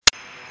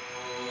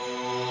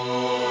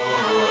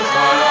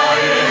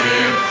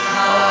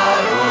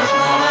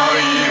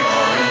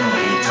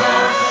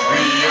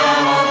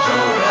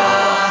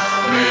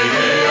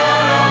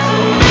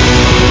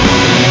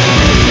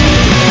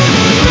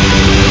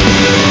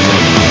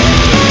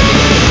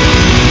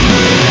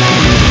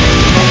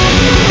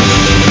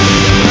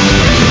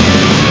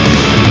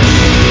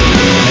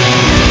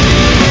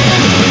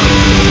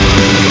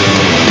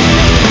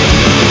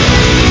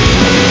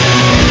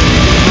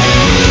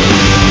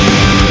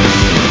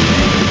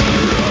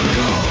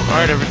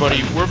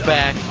everybody? We're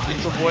back.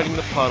 It's Avoiding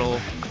the Puddle.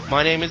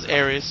 My name is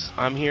Aris.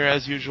 I'm here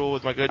as usual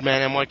with my good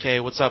man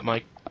MYK. What's up,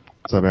 Mike?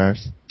 What's up,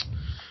 Aris?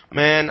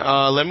 Man,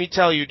 let me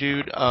tell you,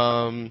 dude.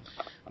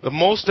 The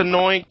most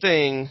annoying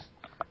thing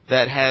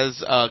that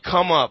has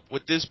come up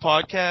with this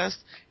podcast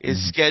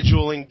is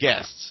scheduling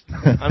guests.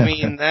 I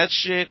mean, that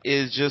shit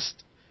is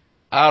just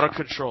out of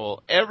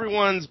control.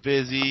 Everyone's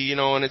busy,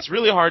 and it's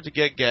really hard to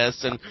get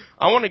guests. And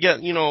I want to get,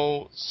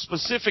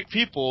 specific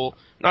people,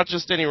 not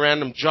just any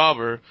random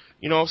jobber,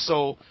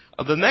 So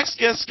the next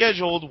guest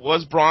scheduled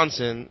was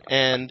Bronson,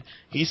 and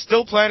he's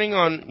still planning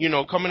on,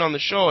 coming on the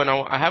show. And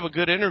I have a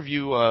good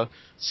interview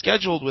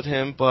scheduled with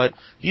him, but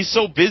he's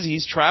so busy,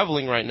 he's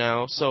traveling right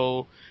now.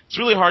 So it's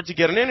really hard to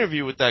get an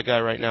interview with that guy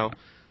right now.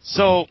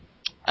 So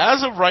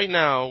as of right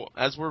now,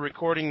 as we're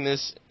recording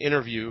this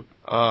interview,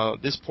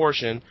 this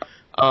portion,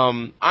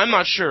 I'm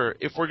not sure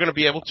if we're going to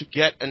be able to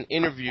get an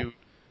interview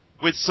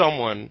with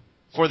someone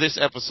for this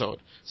episode.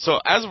 So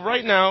as of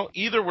right now,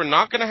 either we're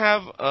not going to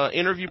have an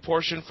interview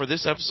portion for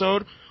this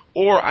episode,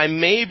 or I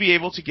may be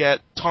able to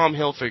get Tom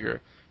Hilfiger,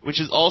 which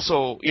is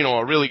also,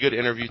 a really good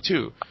interview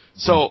too.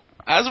 So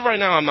as of right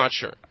now, I'm not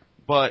sure.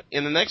 But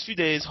in the next few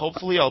days,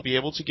 hopefully I'll be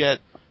able to get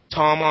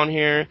Tom on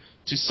here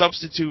to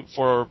substitute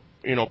for,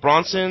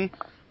 Bronson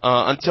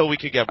until we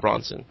could get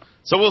Bronson.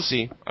 So we'll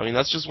see. I mean,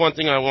 that's just one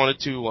thing I wanted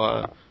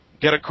to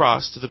get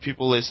across to the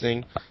people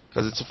listening,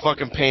 because it's a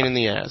fucking pain in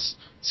the ass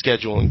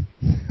scheduling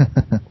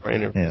for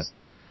interviews. Yeah.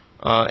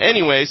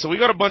 Anyway, so we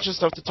got a bunch of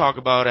stuff to talk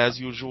about as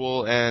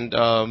usual, and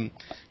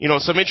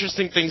some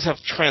interesting things have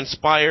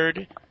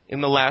transpired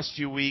in the last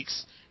few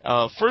weeks.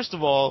 First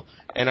of all,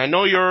 and I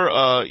know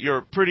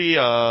you're pretty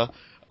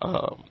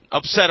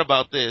upset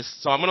about this,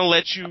 so I'm going to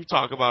let you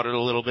talk about it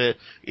a little bit.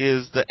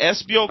 Is the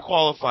SBO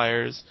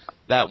qualifiers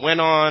that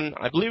went on?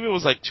 I believe it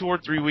was like 2 or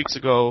 3 weeks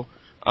ago.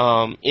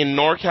 In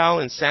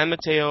NorCal, in San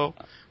Mateo.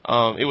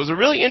 It was a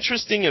really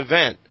interesting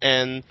event,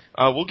 and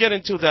we'll get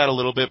into that a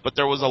little bit, but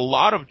there was a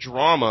lot of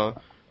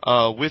drama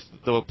with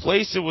the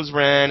place it was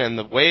ran and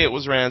the way it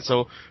was ran.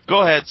 So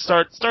go ahead,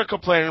 start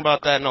complaining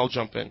about that, and I'll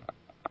jump in.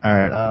 All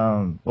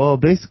right. Well,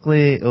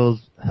 basically, it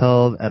was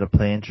held at a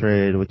play and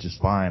trade, which is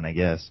fine, I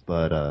guess.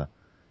 But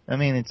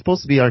it's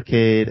supposed to be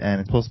arcade, and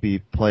it's supposed to be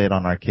played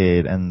on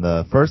arcade. And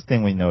the first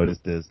thing we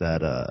noticed is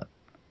that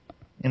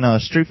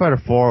Street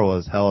Fighter 4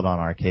 was held on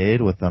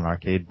arcade with an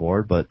arcade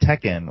board, but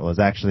Tekken was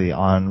actually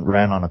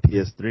ran on a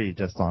PS3,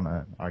 just on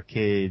an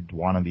arcade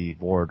wannabe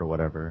board or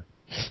whatever.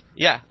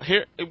 Yeah,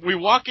 here we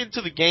walk into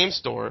the game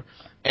store,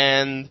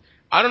 and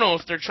I don't know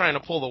if they're trying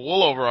to pull the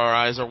wool over our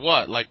eyes or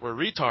what, like we're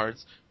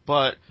retards,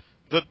 but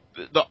the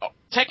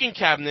Tekken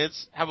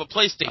cabinets have a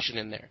PlayStation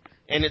in there,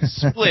 and it's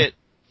split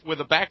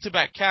with a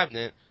back-to-back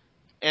cabinet,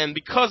 and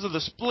because of the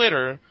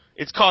splitter,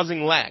 it's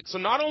causing lag. So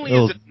not only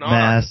is it not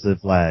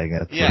massive lag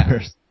at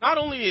first. Not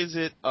only is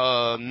it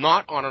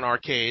not on an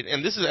arcade,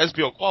 and this is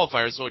SBO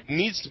qualifier, so it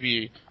needs to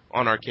be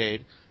on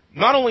arcade.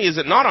 Not only is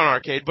it not on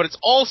arcade, but it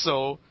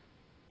also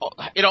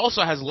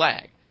has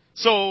lag.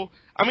 So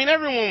I mean,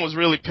 everyone was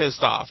really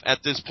pissed off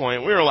at this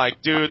point. We were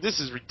like, dude, this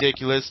is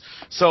ridiculous.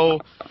 So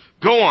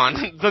go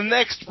on. The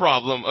next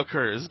problem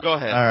occurs. Go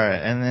ahead. All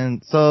right, and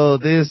then so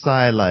they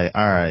decide like,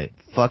 all right,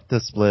 fuck the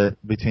split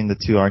between the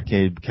two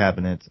arcade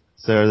cabinets.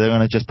 So they're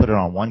gonna just put it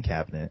on one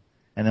cabinet,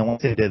 and then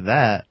once they did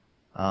that,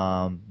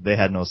 they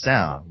had no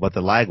sound, but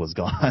the lag was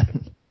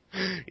gone.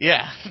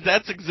 Yeah,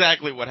 that's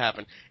exactly what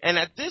happened. And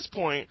at this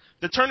point,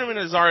 the tournament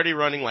is already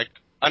running like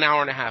an hour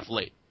and a half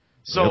late.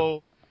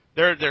 So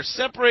they're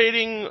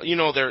separating,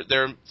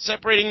 they're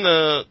separating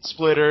the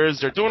splitters.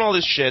 They're doing all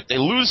this shit. They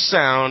lose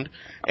sound,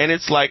 and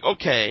it's like,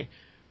 okay,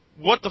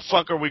 what the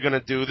fuck are we going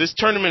to do? This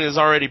tournament is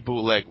already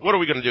bootleg. What are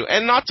we going to do?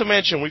 And not to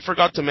mention, we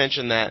forgot to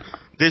mention that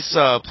this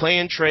play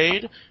and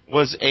trade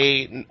was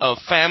a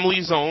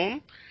family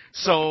zone.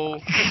 So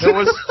there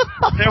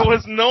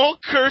was no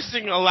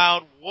cursing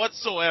allowed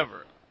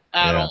whatsoever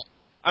at all.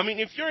 I mean,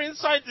 if you're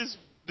inside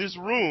this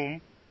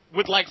room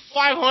with like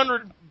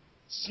 500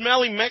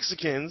 smelly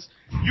Mexicans,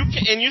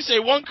 and you say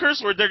one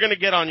curse word, they're going to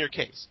get on your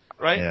case,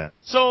 right? Yeah.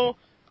 So,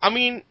 I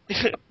mean,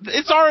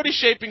 it's already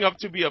shaping up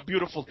to be a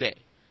beautiful day,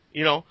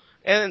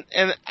 And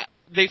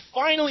they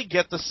finally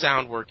get the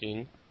sound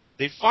working.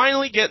 They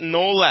finally get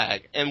no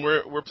lag, and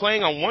we're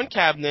playing on one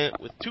cabinet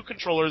with two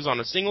controllers on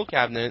a single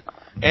cabinet,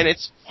 and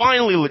it's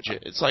finally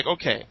legit. It's like,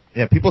 okay.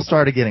 Yeah, people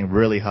started getting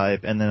really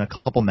hype, and then a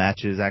couple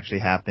matches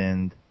actually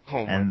happened,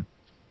 and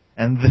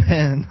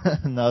then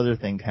another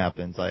thing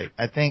happens. Like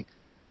I think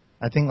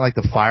like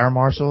the fire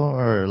marshal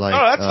or like.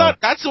 No,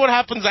 that's what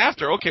happens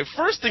after. Okay,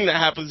 first thing that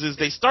happens is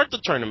they start the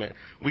tournament.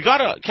 We got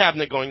a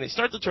cabinet going. They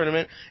start the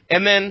tournament,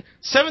 and then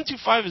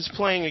 725 is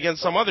playing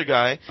against some other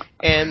guy,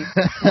 and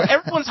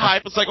everyone's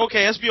hype. It's like,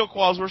 okay, SBO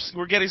quals,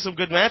 we're getting some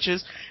good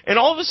matches, and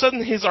all of a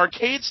sudden his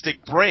arcade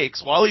stick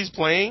breaks while he's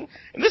playing,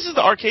 and this is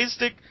the arcade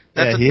stick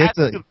that's attached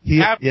to the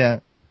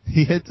cabinet.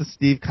 He hits the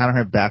Steve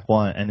Conner back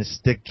one, and his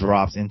stick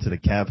drops into the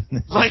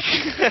cabinet. Like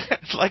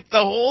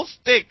the whole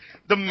stick,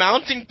 the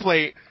mounting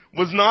plate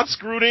was not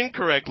screwed in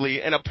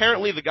correctly, and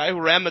apparently the guy who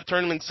ran the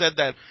tournament said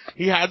that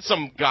he had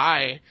some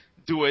guy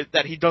do it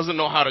that he doesn't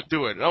know how to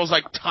do it. And I was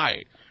like,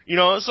 tight. You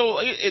know, so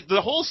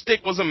the whole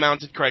stick wasn't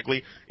mounted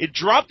correctly. It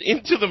dropped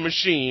into the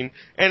machine,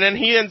 and then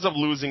he ends up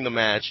losing the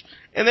match.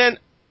 And then,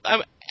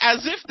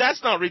 as if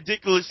that's not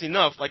ridiculous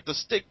enough, like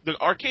the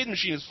arcade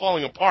machine is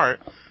falling apart.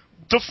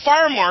 The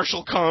fire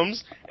marshal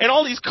comes, and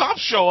all these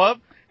cops show up,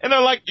 and they're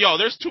like, yo,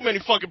 there's too many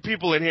fucking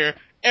people in here.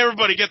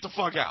 Everybody get the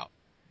fuck out.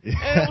 And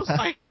it was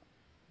like,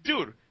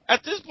 dude,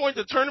 at this point,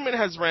 the tournament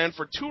has ran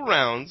for 2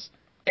 rounds,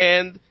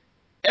 and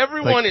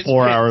everyone is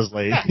 4 pissed. hours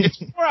late. Yeah,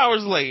 it's 4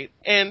 hours late,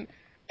 and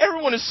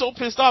everyone is so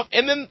pissed off.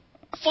 And then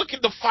fucking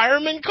the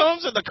fireman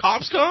comes and the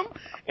cops come,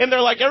 and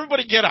they're like,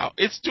 everybody get out.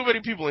 It's too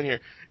many people in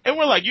here. And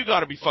we're like, you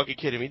gotta be fucking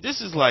kidding me.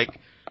 This is like,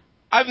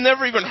 I've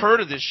never even heard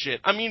of this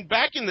shit. I mean,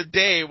 back in the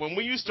day when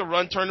we used to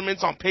run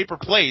tournaments on paper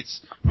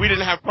plates, we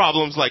didn't have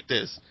problems like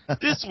this.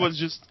 This was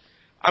just,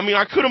 I mean,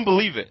 I couldn't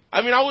believe it.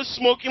 I mean, I was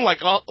smoking like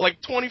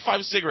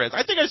 25 cigarettes.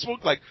 I think I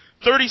smoked like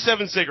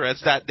 37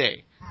 cigarettes that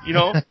day. You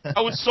know,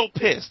 I was so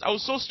pissed. I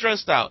was so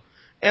stressed out.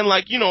 And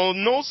like, you know,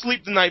 no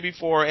sleep the night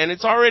before, and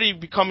it's already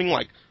becoming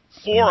like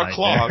 4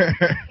 o'clock.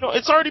 No,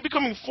 it's already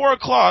becoming 4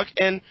 o'clock,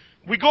 and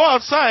we go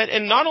outside,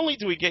 and not only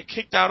do we get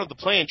kicked out of the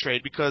play and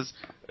trade because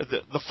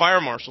the fire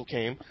marshal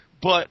came,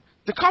 but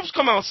the cops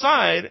come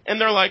outside,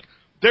 and they're like,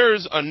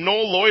 there's a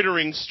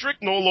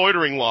strict no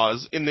loitering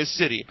laws in this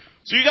city,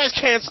 so you guys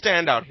can't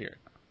stand out here.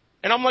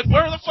 And I'm like,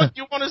 where the fuck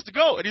do you want us to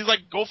go? And he's like,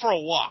 go for a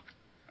walk.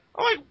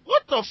 I'm like,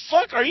 what the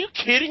fuck? Are you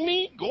kidding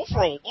me? Go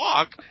for a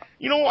walk?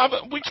 You know,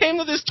 we came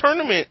to this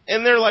tournament,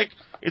 and they're like,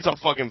 it's a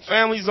fucking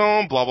family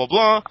zone, blah, blah,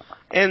 blah.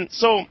 And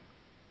so,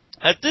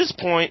 at this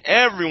point,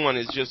 everyone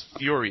is just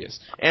furious.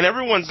 And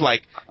everyone's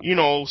like, you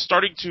know,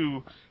 starting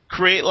to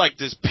create like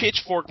this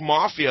pitchfork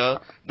mafia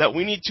that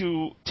we need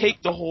to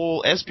take the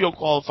whole SBO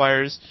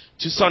qualifiers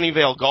to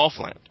Sunnyvale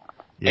Golfland.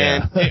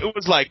 Yeah. And it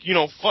was like, you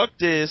know, fuck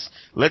this.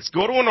 Let's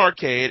go to an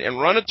arcade and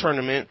run a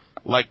tournament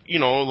like, you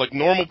know, like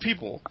normal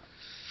people.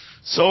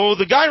 So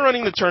the guy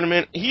running the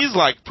tournament, he's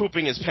like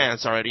pooping his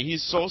pants already.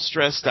 He's so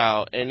stressed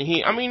out. And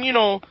I mean, you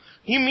know,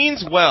 he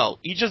means well.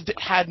 He just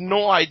had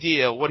no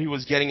idea what he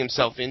was getting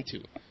himself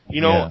into. You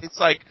know, Yeah. It's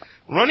like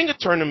running a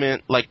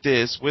tournament like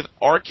this with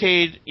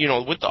arcade, you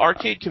know, with the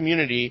arcade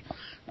community.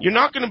 You're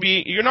not gonna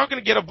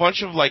get a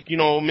bunch of like, you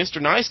know, Mr.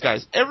 Nice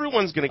Guys.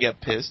 Everyone's gonna get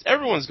pissed.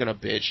 Everyone's gonna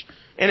bitch.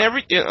 And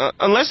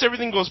unless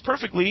everything goes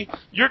perfectly,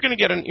 you're gonna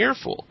get an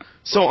earful.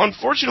 So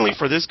unfortunately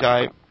for this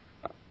guy,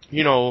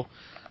 you know,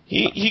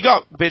 he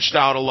got bitched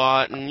out a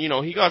lot, and, you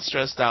know, he got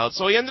stressed out.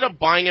 So he ended up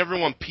buying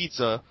everyone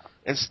pizza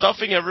and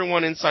stuffing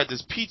everyone inside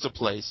this pizza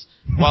place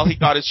while he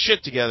got his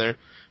shit together.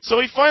 So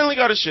he finally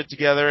got his shit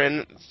together,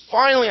 and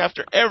finally,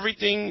 after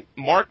everything,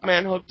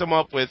 Markman hooked him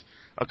up with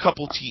a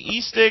couple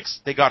TE sticks.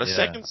 They got a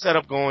second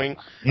setup going.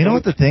 You know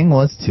what the thing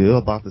was, too,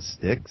 about the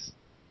sticks?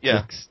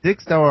 Yeah. The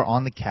sticks that were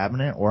on the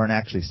cabinet weren't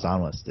actually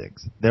Sanwa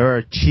sticks. They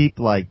were cheap,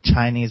 like,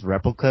 Chinese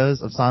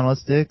replicas of Sanwa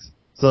sticks.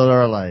 So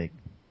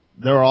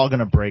they're all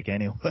gonna break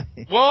anyway.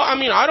 Well, I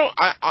mean, I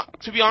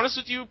to be honest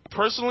with you,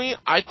 personally,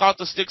 I thought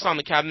the sticks on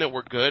the cabinet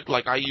were good.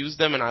 Like, I used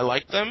them and I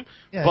liked them.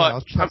 Yeah, but I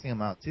was testing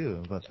them out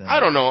too. But then, I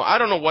don't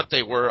know what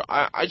they were.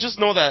 I just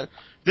know that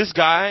this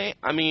guy,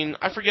 I mean,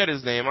 I forget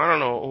his name. I don't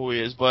know who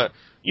he is, but,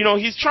 you know,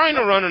 he's trying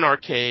to run an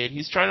arcade.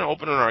 He's trying to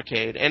open an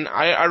arcade, and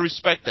I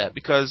respect that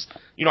because,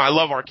 you know, I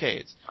love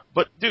arcades.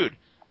 But, dude,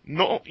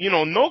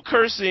 no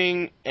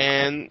cursing,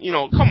 and, you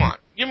know, come on.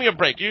 Give me a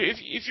break.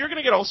 If you're going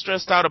to get all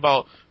stressed out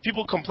about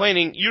people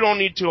complaining, you don't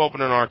need to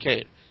open an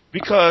arcade.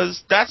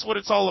 Because that's what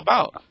it's all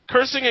about.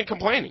 Cursing and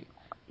complaining.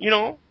 You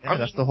know? Yeah,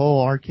 that's the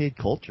whole arcade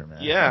culture, man.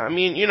 Yeah, I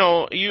mean, you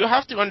know, you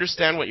have to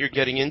understand what you're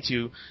getting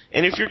into.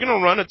 And if you're going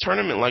to run a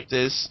tournament like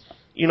this,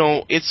 you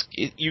know,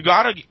 you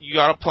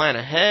gotta plan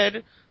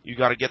ahead. You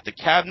gotta get the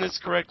cabinets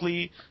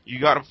correctly. You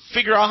gotta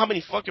figure out how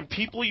many fucking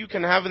people you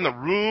can have in the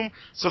room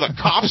so the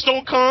cops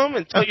don't come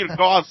and tell you to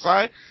go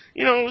outside.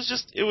 You know,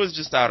 it was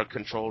just out of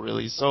control,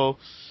 really. So,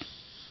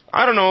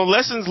 I don't know,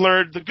 lessons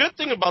learned. The good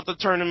thing about the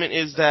tournament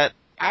is that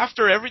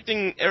after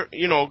everything,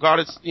 you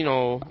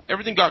know,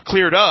 everything got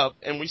cleared up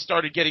and we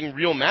started getting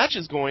real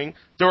matches going,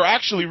 there were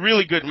actually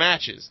really good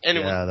matches. And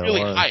it was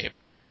really hype.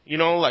 You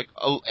know, like,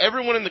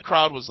 everyone in the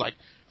crowd was like,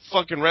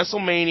 fucking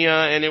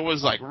WrestleMania, and it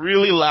was like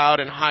really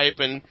loud and hype,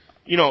 and,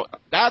 you know,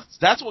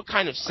 that's what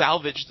kind of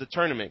salvaged the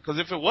tournament. Because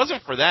if it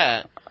wasn't for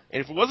that,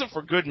 and if it wasn't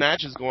for good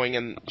matches going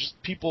and just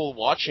people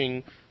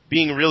watching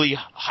being really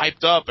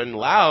hyped up and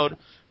loud,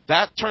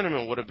 that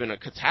tournament would have been a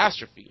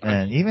catastrophe.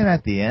 And even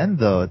at the end,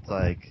 though, it's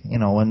like, you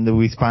know, when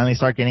we finally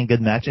start getting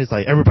good matches,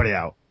 like, everybody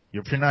out.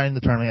 You're not in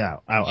the tournament,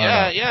 out.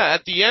 Yeah.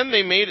 At the end,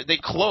 they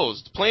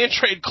closed. Play and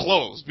trade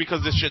closed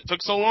because this shit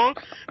took so long,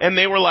 and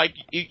they were like,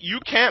 you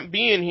can't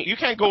be in here, you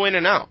can't go in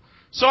and out.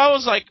 So I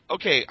was like,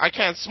 okay, I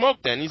can't smoke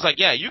then. He's like,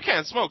 yeah, you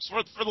can't smoke. So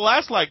for the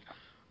last, like,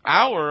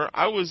 hour,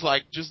 I was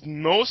like, just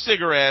no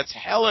cigarettes,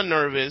 hella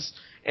nervous,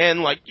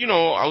 and, like, you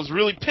know, I was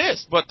really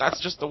pissed, but that's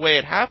just the way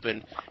it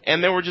happened.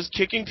 And they were just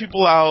kicking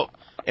people out.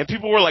 and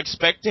people were like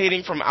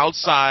spectating from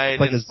outside.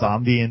 It's like and a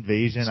zombie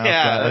invasion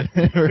yeah,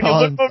 outside. when you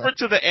look over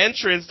to the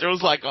entrance, there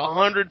was like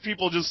 100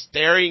 people just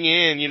staring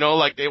in,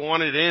 like they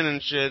wanted in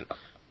and shit.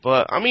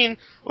 But I mean,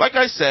 like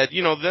I said,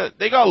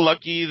 they got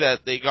lucky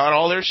that they got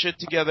all their shit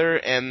together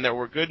and there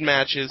were good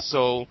matches,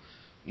 so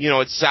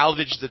it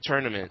salvaged the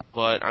tournament.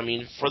 But I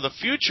mean, for the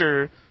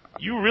future,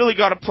 you really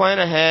got to plan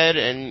ahead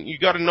and you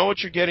got to know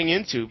what you're getting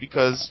into,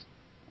 because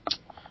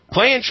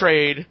play and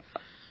trade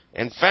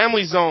and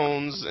family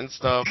zones and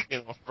stuff,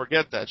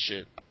 forget that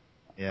shit.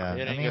 Yeah,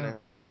 It ain't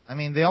I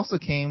mean, they also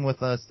came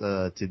with us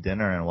to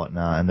dinner and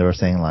whatnot, and they were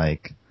saying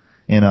like,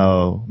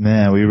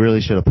 man, we really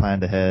should have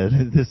planned ahead.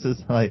 This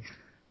is like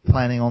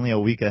planning only a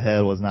week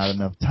ahead was not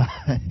enough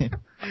time.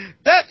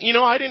 That,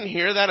 I didn't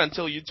hear that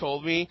until you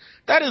told me.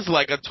 That is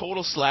like a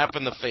total slap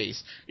in the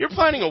face. You're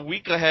planning a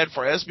week ahead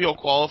for SBO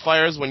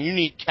qualifiers when you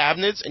need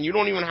cabinets and you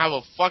don't even have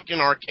a fucking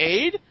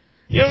arcade?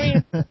 You know what I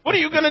mean? What are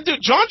you gonna do?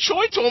 John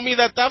Choi told me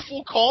that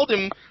fool called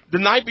him the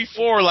night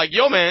before, like,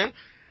 yo man,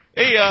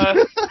 hey,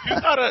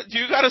 do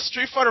you got a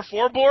Street Fighter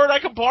 4 board I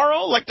could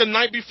borrow? Like the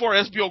night before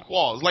SBO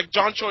quals. Like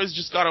John Choi's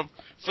just got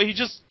he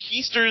just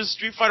keisters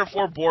Street Fighter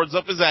 4 boards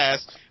up his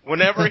ass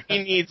whenever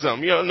he needs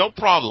them. No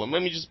problem.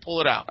 Let me just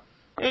pull it out.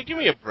 Give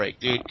me a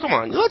break, dude. Come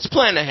on, let's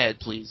plan ahead,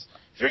 please.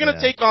 If you're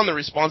gonna take on the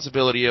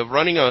responsibility of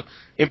running a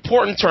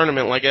important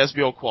tournament like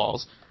SBO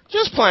quals,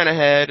 just plan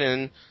ahead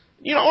and.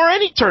 Or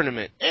any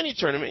tournament,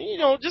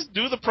 just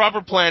do the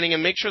proper planning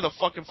and make sure the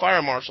fucking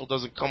fire marshal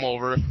doesn't come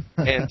over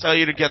and tell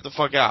you to get the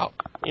fuck out.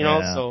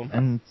 So.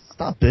 And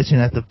stop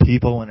bitching at the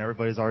people when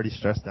everybody's already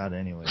stressed out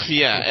anyway.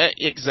 Yeah,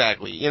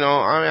 exactly.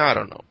 I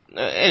don't know.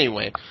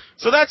 Anyway,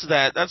 so that's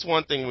that. That's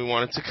one thing we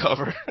wanted to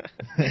cover.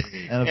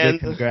 And a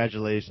big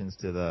congratulations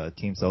to the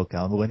Team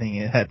SoCal winning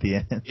it at the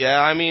end. Yeah,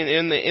 I mean,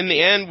 in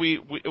the end,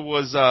 it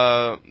was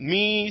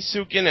me,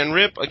 Sukin, and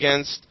Rip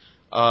against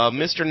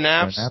Mr.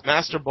 Naps,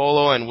 Master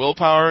Bolo, and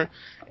Willpower.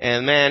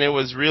 And man, it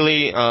was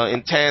really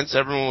intense.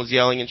 Everyone was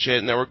yelling and shit,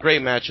 and there were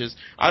great matches.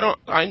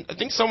 I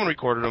think someone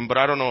recorded them, but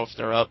I don't know if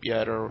they're up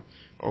yet or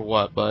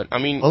what. But I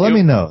mean, well, let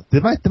me know.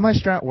 Did my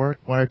strat work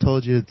when I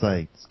told you it's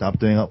like stop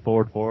doing up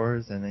forward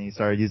fours and then you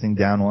started using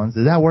down ones?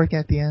 Did that work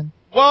at the end?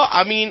 Well,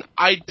 I mean,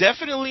 I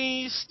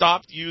definitely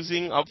stopped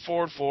using up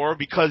forward four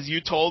because you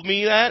told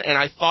me that, and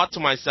I thought to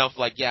myself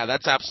like, yeah,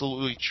 that's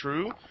absolutely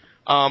true.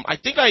 I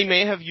think I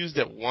may have used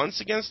it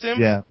once against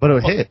him. Yeah, but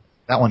it hit.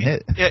 That one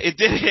hit. Yeah, it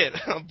did hit.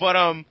 But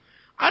I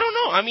don't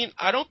know. I mean,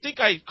 I don't think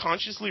I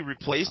consciously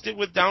replaced it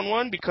with down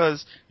one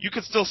because you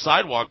could still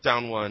sidewalk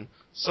down one.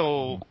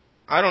 So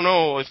I don't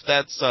know if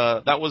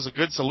that was a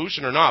good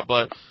solution or not,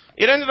 but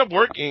it ended up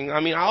working. I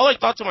mean, all I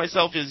thought to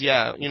myself is,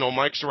 yeah,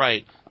 Mike's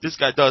right. This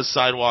guy does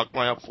sidewalk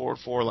my up forward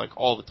four like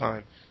all the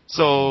time.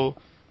 So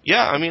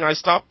yeah, I mean, I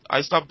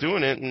stopped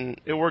doing it, and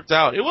it worked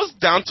out. It was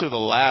down to the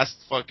last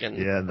fucking.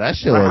 Yeah, that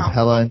shit was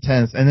hella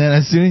intense. And then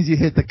as soon as you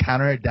hit the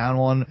counter down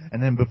one,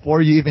 and then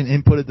before you even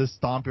inputted the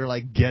stomp, you're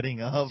like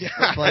getting up,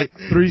 like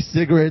 3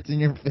 cigarettes in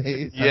your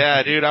face.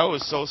 Yeah, dude, I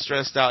was so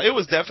stressed out. It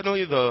was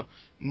definitely the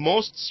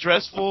most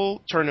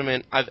stressful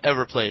tournament I've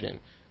ever played in.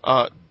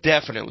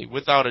 Definitely,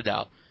 without a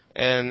doubt.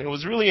 And it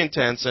was really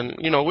intense, and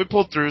we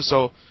pulled through.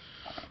 So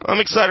I'm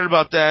excited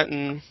about that,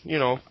 and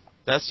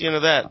that's the end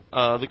of that.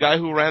 The guy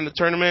who ran the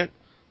tournament,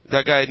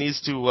 that guy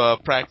needs to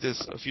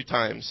practice a few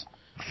times.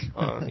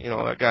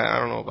 That guy, I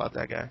don't know about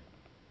that guy.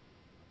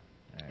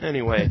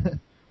 Anyway,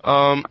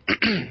 another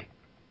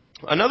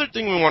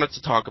thing we wanted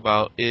to talk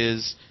about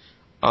is,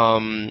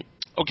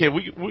 okay,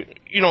 we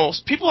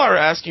people are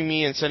asking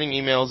me and sending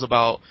emails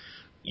about,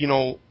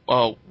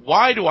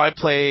 why do I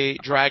play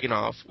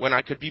Dragunov when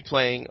I could be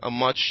playing a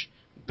much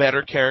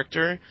better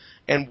character,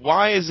 and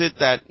why is it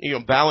that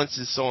balance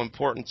is so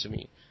important to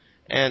me?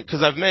 And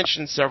because I've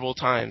mentioned several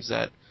times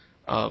that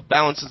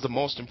balance is the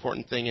most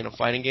important thing in a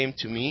fighting game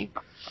to me.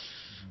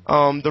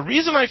 The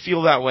reason I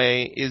feel that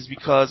way is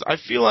because I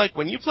feel like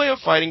when you play a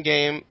fighting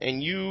game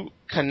and you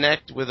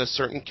connect with a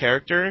certain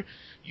character,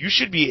 you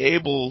should be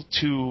able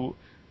to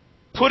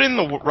put in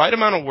the right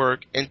amount of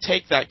work and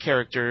take that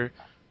character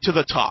to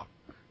the top.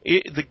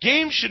 The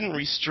game shouldn't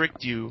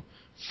restrict you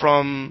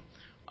from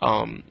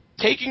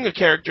taking a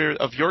character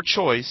of your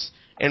choice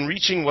and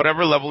reaching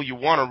whatever level you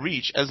want to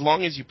reach as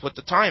long as you put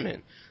the time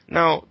in.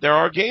 Now, there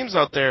are games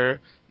out there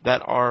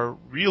that are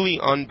really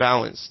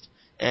unbalanced,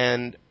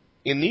 and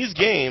in these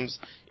games,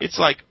 it's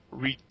like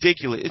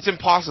ridiculous. It's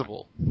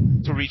impossible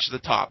to reach the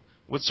top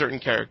with certain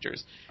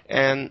characters.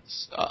 And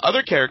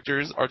other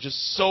characters are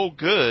just so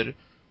good,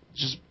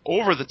 just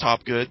over the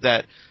top good,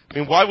 that, I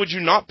mean, why would you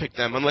not pick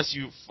them unless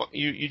you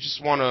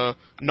just want to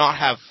not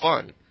have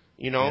fun,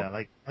 Yeah,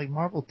 like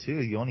Marvel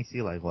 2, you only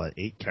see like, what,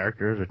 8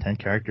 characters or 10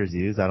 characters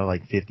used out of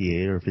like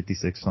 58 or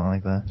 56, something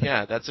like that.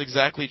 Yeah, that's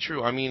exactly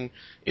true. I mean,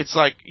 it's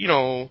like,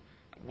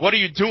 what are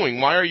you doing?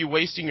 Why are you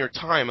wasting your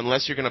time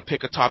unless you're going to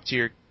pick a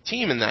top-tier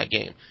team in that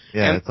game?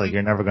 Yeah, and it's like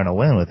you're never going to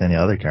win with any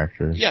other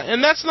characters. Yeah,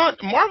 and that's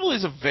not... Marvel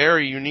is a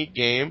very unique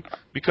game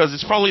because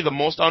it's probably the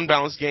most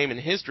unbalanced game in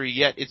history,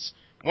 yet it's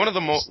one of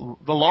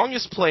the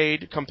longest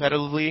played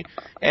competitively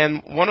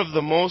and one of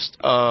the most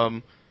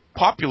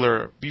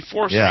popular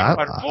before Street Yeah,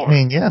 Fighter I 4.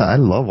 mean, yeah, I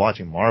love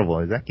watching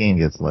Marvel. That game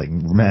gets like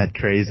mad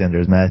crazy, and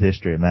there's mad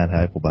history and mad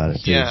hype about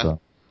it too. Yeah. So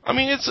I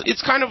mean,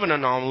 it's kind of an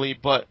anomaly,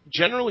 but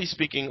generally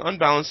speaking,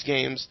 unbalanced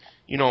games,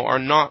 are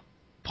not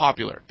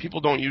popular.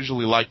 People don't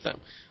usually like them.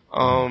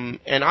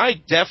 And I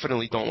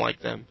definitely don't like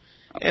them.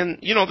 And,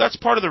 that's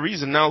part of the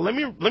reason. Now, let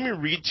me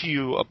read to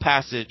you a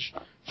passage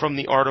from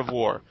The Art of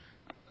War.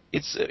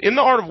 It's in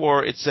The Art of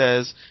War, it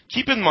says,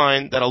 "Keep in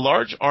mind that a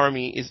large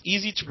army is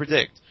easy to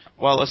predict,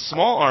 while a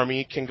small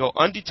army can go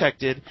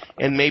undetected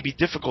and may be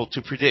difficult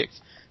to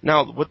predict."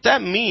 Now, what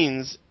that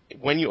means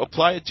when you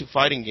apply it to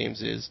fighting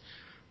games is,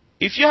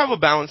 if you have a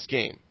balanced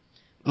game,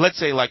 let's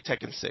say like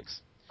Tekken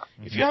 6,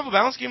 if you have a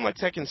balanced game like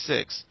Tekken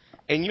 6,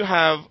 and you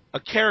have a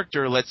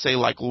character, let's say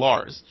like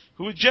Lars,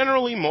 who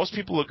generally most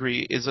people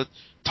agree is a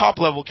top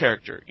level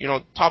character,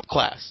 top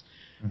class.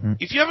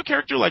 If you have a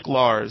character like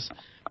Lars,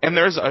 and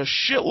there's a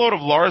shitload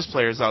of Lars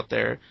players out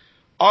there,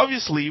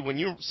 obviously when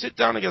you sit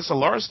down against a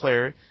Lars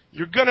player,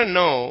 you're gonna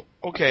know,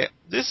 okay,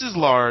 this is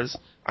Lars,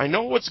 I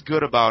know what's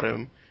good about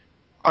him,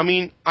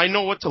 I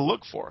know what to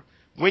look for.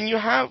 When you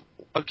have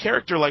a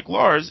character like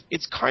Lars,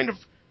 it's kind of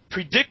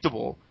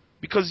predictable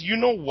because you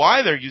know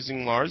why they're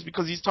using Lars,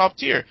 because he's top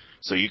tier.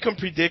 So you can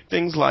predict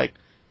things like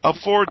a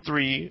forward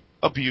 3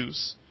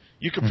 abuse.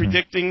 You can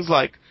predict things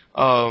like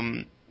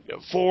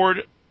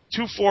forward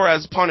 2-4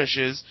 as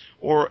punishes,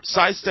 or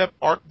sidestep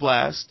arc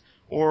blast,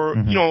 or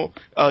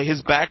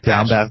his backdash.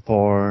 down back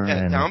four, Yeah,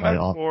 and down it's like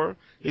back 4.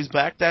 His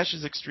backdash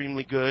is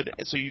extremely good,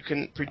 so you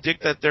can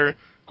predict that they're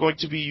going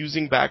to be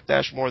using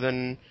backdash more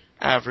than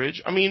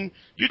average. I mean,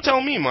 you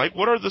tell me, Mike,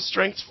 what are the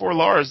strengths for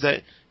Lars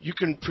that you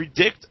can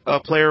predict a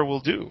player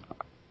will do?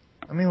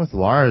 I mean, with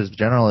Lars,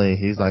 generally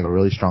he's like a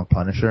really strong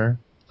punisher.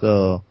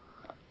 So,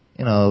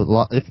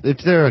 if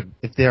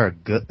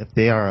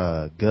they are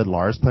a good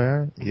Lars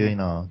player,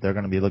 they're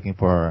going to be looking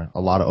for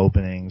a lot of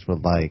openings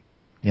with like,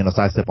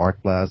 sidestep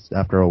arc blast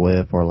after a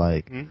whiff, or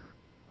like,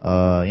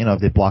 if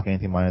they block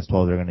anything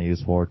 -12, they're going to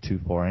use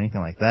 4-2-4,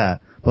 anything like that.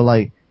 But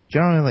like,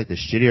 generally like the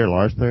shittier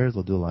Lars players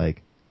will do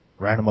like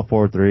random a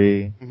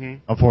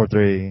 4-3, a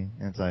 4-3,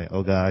 and it's like,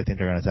 oh god, I think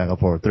they're going to attack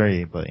a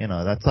 4-3. But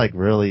that's like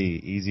really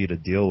easy to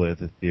deal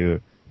with if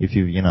you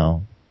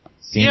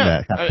seen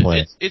that kind of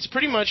play. It's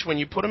pretty much when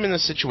you put them in a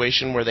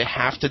situation where they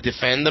have to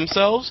defend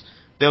themselves,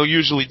 they'll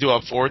usually do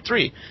up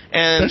 4-3.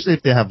 And especially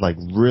if they have like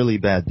really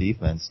bad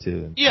defense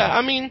too. Yeah,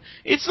 I mean,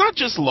 it's not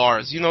just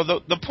Lars.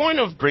 The point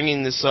of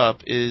bringing this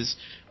up is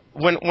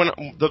when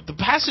the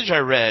passage I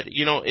read,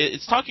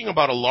 it's talking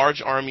about a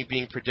large army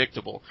being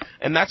predictable,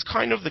 and that's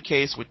kind of the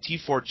case with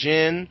T4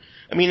 Jin.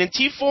 I mean, in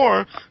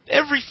T4,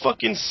 every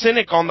fucking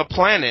cynic on the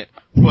planet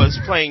was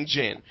playing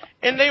Jin,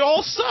 and they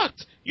all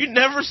sucked. You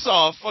never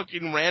saw a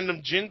fucking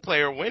random Jin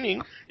player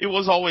winning. It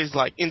was always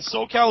like, in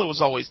SoCal, it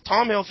was always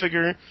Tom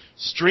Hilfiger,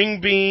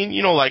 String Bean,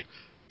 like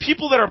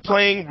people that are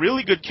playing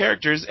really good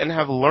characters and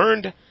have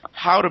learned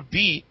how to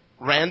beat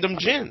random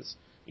Jins.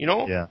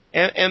 Yeah.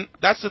 And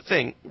that's the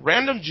thing.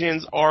 Random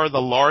Jins are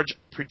the large,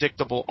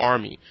 predictable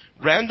army.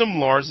 Random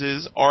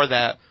Larses are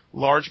that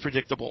large,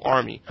 predictable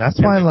army.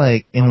 That's why,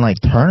 like, in, like,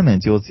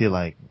 tournaments, you'll see,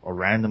 like, a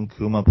random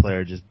Kuma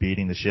player just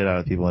beating the shit out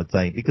of people. It's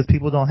like, because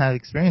people don't have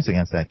experience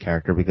against that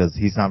character because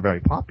he's not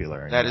very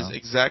popular. That is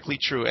exactly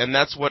true. And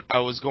that's what I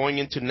was going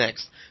into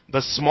next.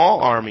 The small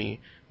army,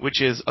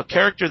 which is a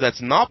character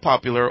that's not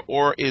popular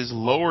or is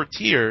lower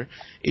tier,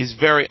 is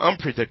very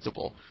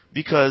unpredictable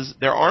because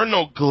there are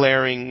no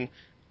glaring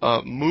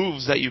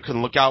moves that you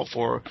can look out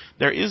for.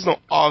 There is no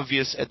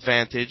obvious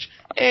advantage,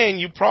 and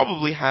you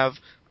probably have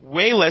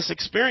way less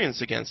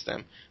experience against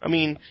them. I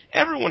mean,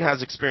 everyone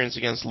has experience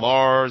against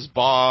Lars,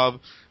 Bob,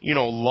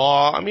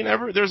 Law. I mean,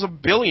 there's a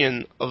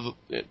billion of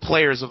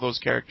players of those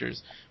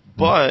characters.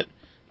 But,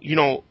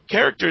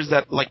 characters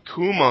that like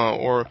Kuma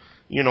or,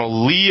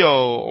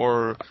 Leo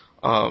or,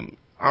 I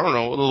don't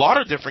know, a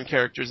lot of different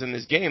characters in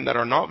this game that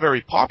are not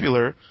very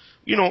popular,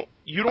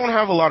 you don't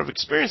have a lot of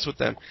experience with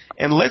them.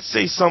 And let's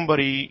say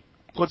somebody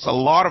puts a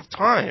lot of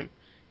time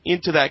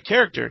into that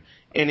character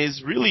and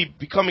is really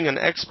becoming an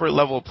expert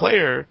level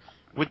player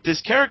with this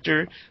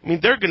character. I mean,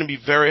 they're going to be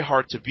very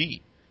hard to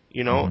beat.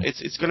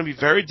 It's going to be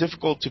very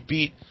difficult to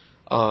beat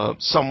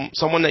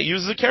someone that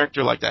uses a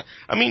character like that.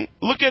 I mean,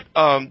 look at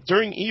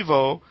during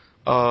Evo,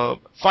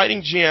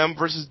 Fighting GM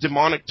versus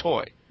Demonic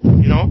Toy.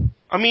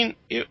 I mean,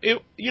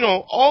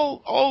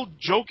 all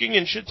joking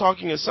and shit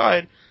talking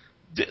aside,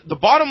 the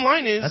bottom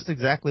line is that's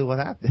exactly what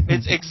happened.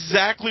 It's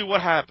exactly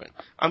what happened.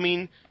 I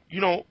mean,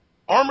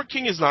 Armor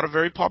King is not a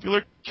very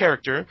popular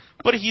character,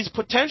 but he's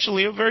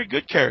potentially a very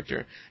good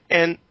character.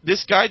 And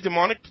this guy,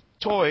 Demonic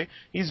Toy,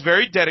 he's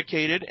very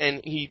dedicated,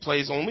 and he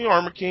plays only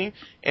Armor King,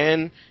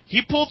 and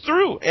he pulled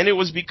through. And it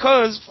was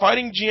because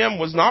Fighting GM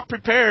was not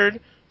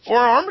prepared for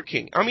Armor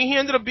King. I mean, he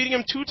ended up beating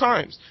him 2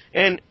 times.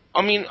 And,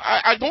 I mean,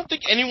 I don't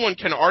think anyone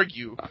can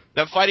argue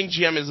that Fighting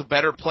GM is a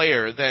better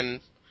player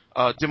than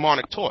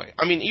Demonic Toy.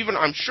 I mean,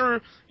 I'm sure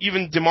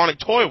even Demonic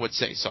Toy would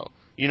say so.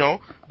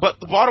 But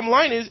the bottom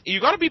line is, you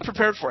got to be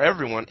prepared for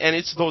everyone, and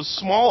it's those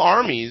small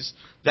armies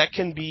that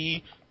can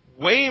be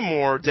way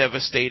more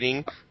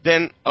devastating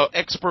than an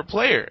expert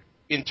player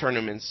in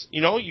tournaments.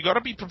 You know, you got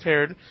to be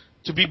prepared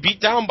to be beat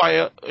down by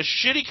a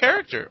shitty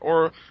character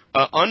or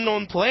an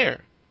unknown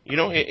player. You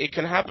know, it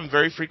can happen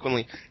very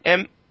frequently,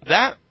 and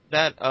the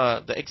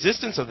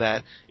existence of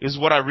that is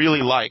what I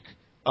really like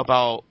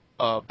about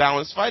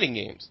balanced fighting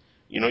games.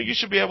 You know, you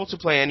should be able to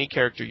play any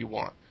character you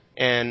want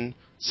and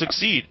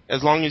succeed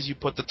as long as you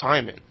put the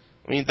time in.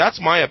 I mean,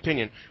 that's my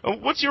opinion.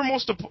 What's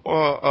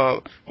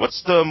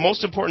the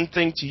most important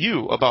thing to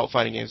you about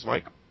fighting games,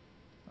 Mike?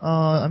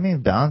 I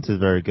mean, balance is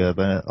very good,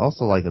 but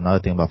also, like, another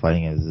thing about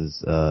fighting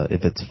is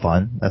if it's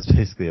fun. That's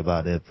basically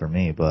about it for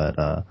me.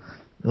 But,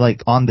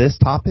 like, on this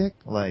topic,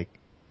 like,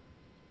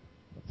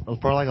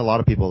 for, like, a lot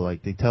of people,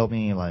 like, they tell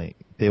me, like,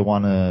 they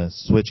want to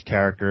switch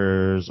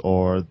characters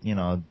or, you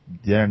know,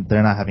 they're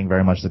not having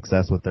very much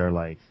success with their,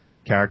 like,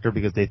 character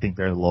because they think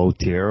they're low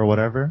tier or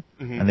whatever.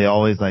 Mm-hmm. And they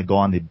always, like, go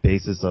on the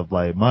basis of,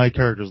 like, my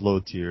character's low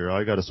tier,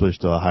 I gotta switch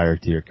to a higher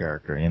tier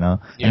character, you know?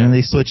 Yeah. And then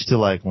they switch to,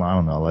 like, well, I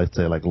don't know, let's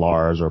say, like,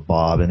 Lars or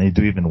Bob, and they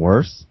do even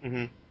worse.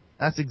 Mm-hmm.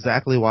 That's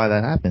exactly why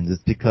that happens.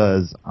 It's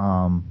because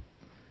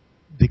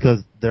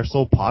they're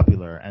so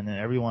popular, and then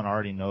everyone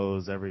already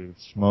knows every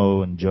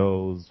Schmo and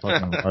Joe's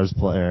fucking Lars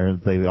player.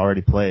 They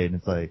already played.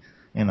 It's like,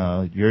 you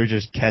know, you're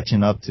just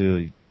catching up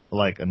to,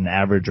 like, an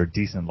average or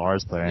decent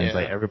Lars player, and it's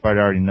like everybody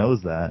already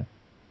knows that.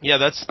 Yeah,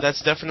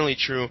 that's definitely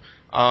true.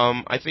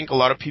 I think a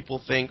lot of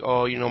people think,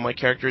 oh, you know, my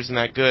character isn't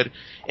that good,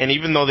 and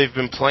even though they've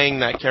been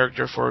playing that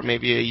character for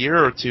maybe a year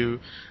or two,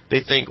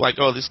 they think like,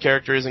 oh, this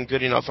character isn't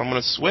good enough, I'm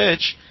gonna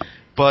switch.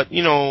 But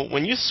you know,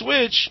 when you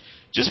switch,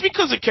 just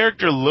because a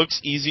character looks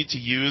easy to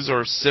use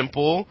or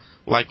simple,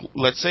 like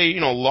let's say,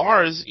 you know,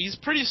 Lars, he's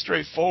pretty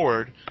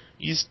straightforward.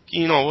 He's,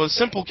 you know, a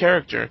simple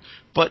character,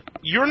 but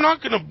you're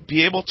not gonna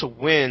be able to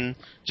win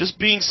just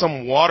being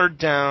some watered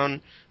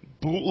down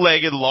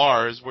bootlegged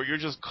Lars where you're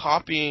just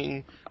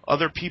copying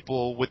other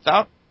people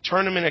without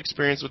tournament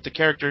experience with the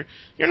character.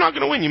 You're not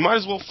going to win. You might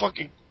as well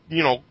fucking,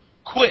 you know,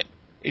 quit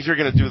if you're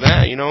going to do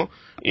that, you know?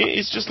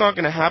 It's just not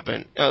going to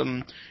happen.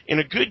 In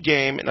a good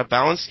game, in a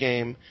balanced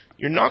game,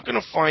 you're not going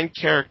to find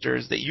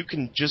characters that you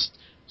can just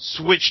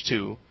switch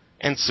to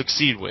and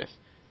succeed with.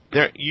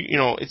 You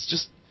know, it's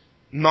just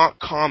not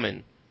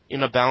common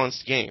in a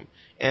balanced game.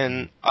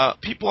 And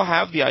people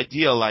have the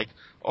idea like,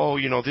 oh,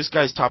 you know, this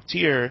guy's top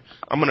tier,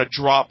 I'm going to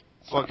drop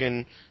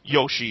fucking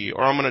Yoshi,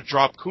 or I'm going to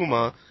drop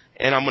Kuma,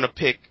 and I'm going to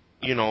pick,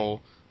 you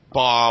know,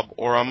 Bob,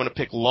 or I'm going to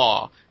pick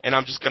Law, and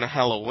I'm just going to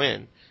hella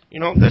win. You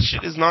know, that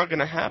shit is not going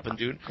to happen,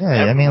 dude. Yeah,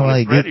 Everyone I mean,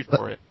 like, is ready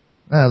for it.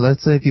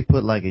 Let's say if you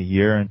put, like, a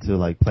year into,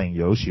 like, playing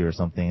Yoshi or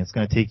something, it's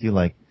going to take you,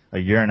 like, a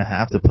year and a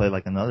half to play,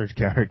 like, another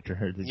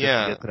character to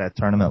get to that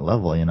tournament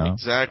level, you know?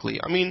 Exactly.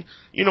 I mean,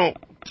 you know,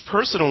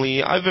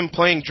 personally, I've been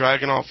playing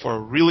Dragunov for a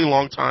really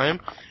long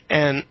time,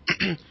 and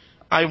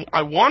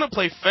I want to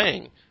play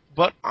Fang,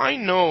 but I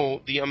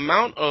know the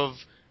amount of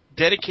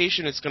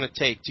dedication it's going to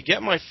take to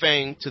get my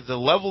Fang to the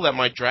level that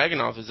my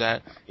Dragunov is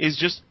at is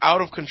just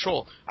out of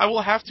control. I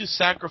will have to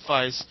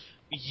sacrifice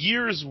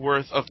years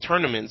worth of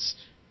tournaments,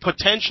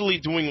 potentially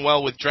doing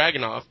well with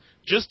Dragunov,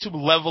 just to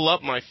level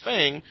up my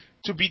Fang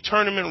to be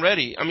tournament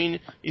ready. I mean,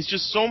 it's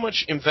just so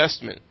much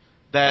investment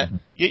that,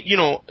 you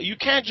know, you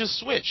can't just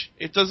switch.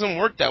 It doesn't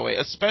work that way,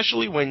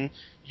 especially when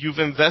you've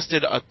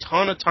invested a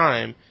ton of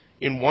time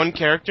in one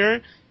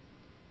character.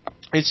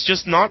 It's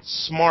just not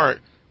smart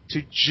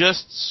to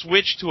just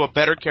switch to a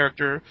better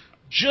character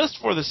just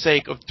for the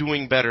sake of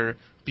doing better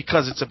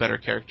because it's a better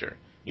character.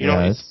 You know,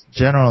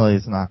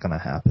 it's not going to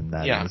happen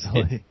that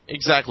easily.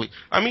 Exactly.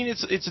 I mean,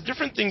 it's a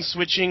different thing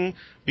switching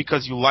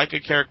because you like a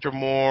character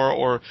more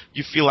or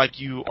you feel like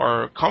you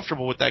are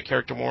comfortable with that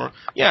character more.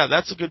 Yeah,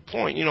 that's a good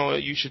point. You know,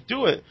 you should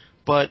do it,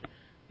 but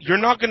you're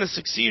not going to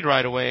succeed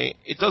right away.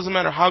 It doesn't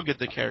matter how good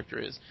the character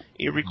is.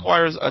 It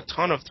requires a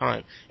ton of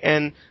time.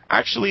 And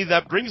actually,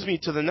 that brings me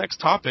to the next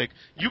topic.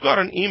 You got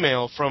an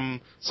email from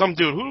some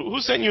dude.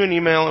 Who sent you an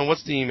email, and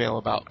what's the email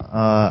about?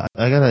 I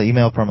got an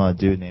email from a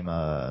dude named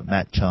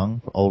Matt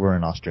Chung over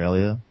in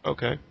Australia.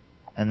 Okay.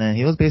 And then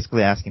he was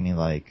basically asking me,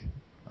 like,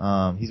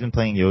 he's been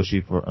playing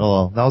Yoshi for,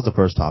 well, that was the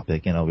first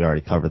topic, you know, we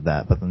already covered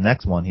that. But the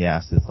next one he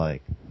asked is,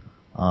 like,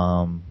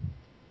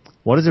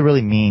 what does it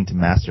really mean to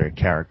master a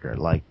character?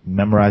 Like,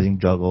 memorizing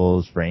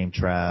juggles, frame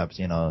traps,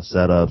 you know,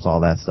 setups,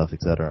 all that stuff,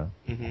 etc.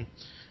 Mm-hmm.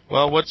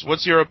 Well,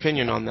 what's your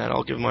opinion on that?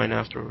 I'll give mine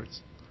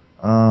afterwards.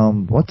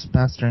 What's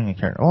mastering a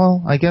character?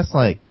 Well, I guess,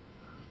 like,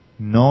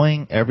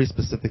 knowing every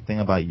specific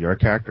thing about your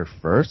character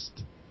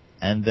first,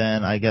 and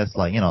then I guess,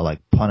 like, you know,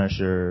 like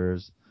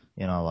punishers,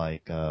 you know,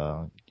 like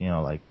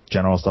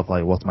general stuff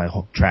like what's my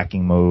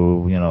tracking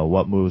move, you know,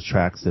 what moves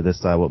tracks to this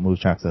side, what moves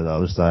tracks to the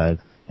other side,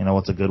 you know,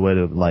 what's a good way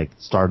to, like,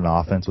 start an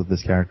offense with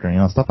this character, you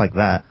know, stuff like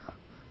that.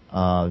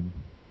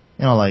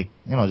 You know, like,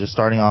 you know, just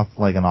starting off,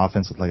 like, an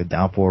offense with, like, a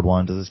down forward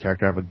one. Does this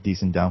character have a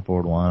decent down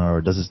forward one,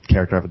 or does this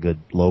character have a good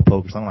low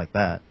poke or something like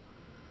that?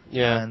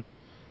 Yeah.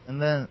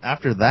 And then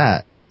after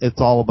that, it's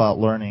all about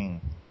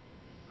learning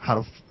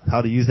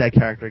how to use that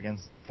character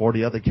against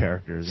 40 other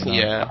characters, you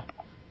know?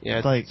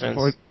 Yeah. Like,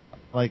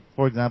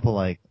 for example,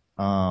 like,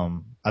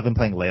 I've been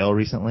playing Leo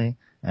recently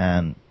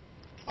and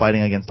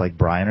fighting against like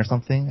Brian or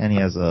something, and he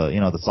has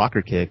the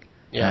soccer kick.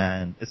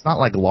 Yeah. And it's not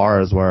like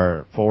Lars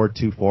where forward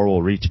 2-4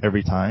 will reach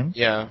every time.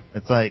 Yeah.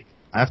 It's like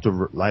I have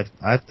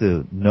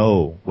to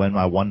know when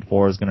my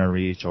 1-4 is gonna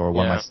reach or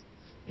when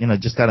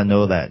just gotta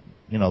know that,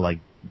 like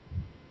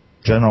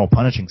general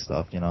punishing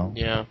stuff,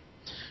 Yeah.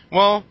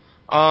 Well,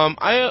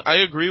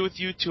 I agree with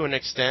you to an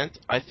extent.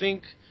 I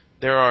think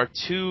there are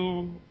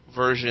two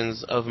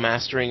versions of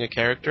mastering a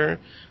character.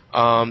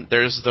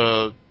 There's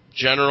the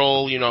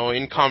general,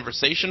 in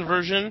conversation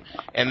version,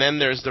 and then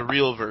there's the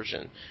real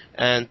version.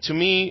 And to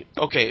me,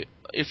 okay,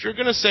 if you're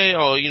gonna say,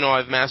 oh,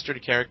 I've mastered a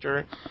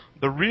character,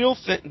 the real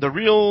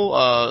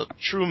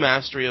true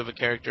mastery of a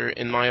character,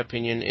 in my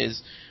opinion,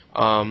 is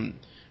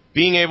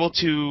being able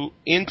to,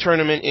 in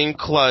tournament, in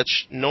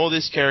clutch, know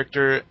this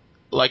character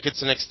like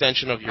it's an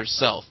extension of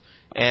yourself.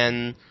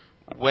 And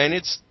when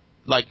it's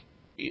like,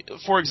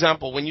 for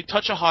example, when you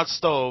touch a hot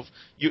stove,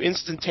 you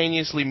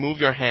instantaneously move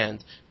your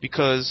hand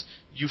because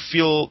you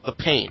feel the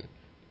pain.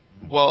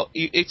 Well,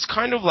 it's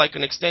kind of like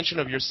an extension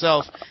of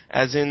yourself,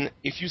 as in,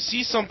 if you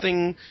see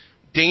something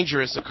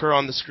dangerous occur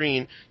on the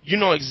screen, you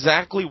know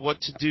exactly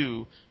what to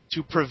do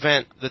to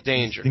prevent the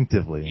danger.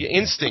 Instinctively.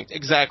 Instinct,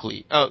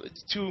 exactly.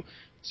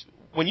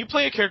 When you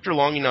play a character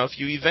long enough,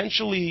 you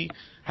eventually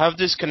have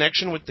this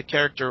connection with the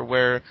character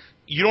where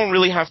you don't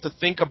really have to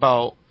think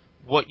about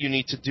what you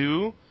need to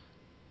do.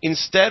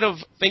 Instead of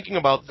thinking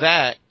about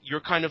that, you're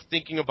kind of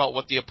thinking about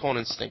what the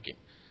opponent's thinking.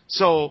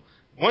 So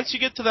once you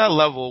get to that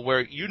level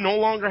where you no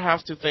longer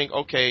have to think,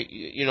 okay,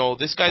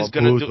 this guy's what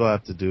gonna moves do. will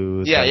have to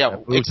do.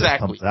 Exactly. Just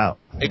comes out.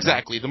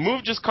 Exactly. The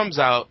move just comes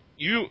out.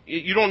 You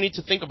don't need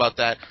to think about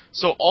that.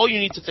 So all you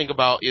need to think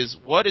about is,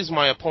 what is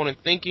my opponent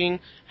thinking?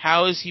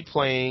 How is he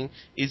playing?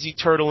 Is he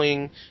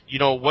turtling?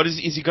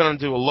 Is he gonna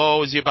do a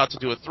low? Is he about to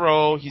do a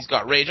throw? He's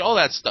got rage. All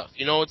that stuff.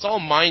 It's all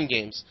mind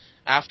games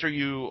after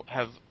you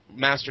have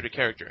mastered a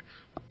character.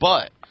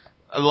 But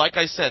like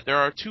I said, there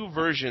are two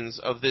versions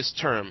of this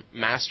term,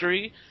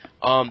 mastery.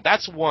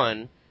 That's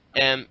one,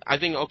 and I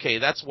think, okay,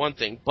 that's one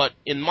thing. But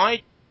in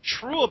my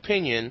true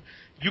opinion,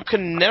 you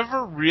can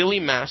never really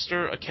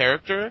master a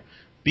character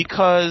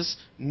because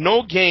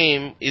no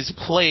game is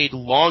played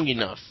long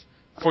enough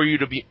for you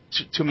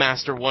to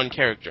master one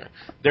character.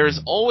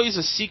 There's always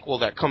a sequel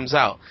that comes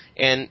out,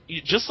 and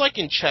just like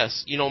in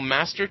chess,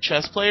 master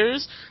chess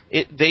players,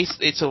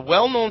 it's a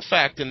well-known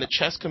fact in the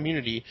chess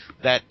community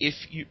that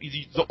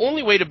the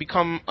only way to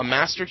become a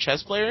master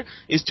chess player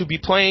is to be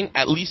playing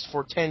at least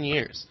for 10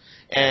 years.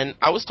 And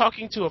I was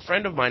talking to a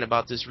friend of mine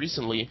about this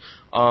recently.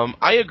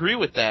 I agree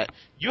with that.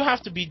 You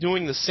have to be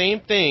doing the same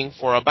thing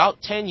for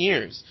about 10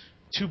 years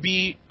to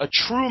be a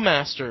true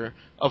master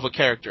of a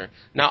character.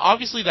 Now,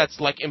 obviously, that's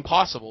like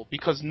impossible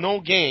because no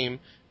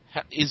game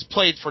is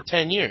played for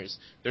 10 years.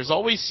 There's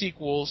always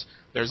sequels,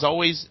 there's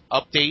always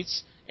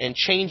updates and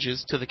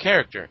changes to the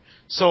character.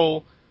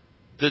 So,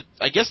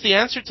 I guess the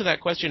answer to that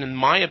question, in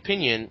my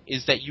opinion,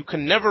 is that you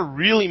can never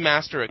really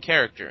master a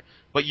character,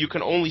 but you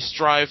can only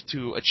strive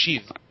to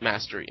achieve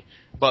mastery.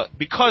 But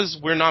because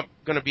we're not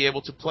going to be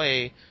able to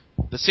play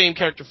the same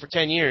character for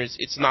 10 years,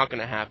 it's not going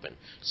to happen.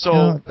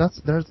 So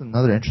there's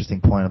another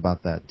interesting point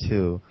about that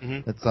too.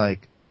 Mm-hmm. It's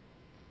like,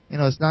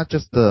 it's not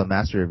just the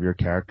mastery of your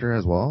character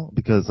as well,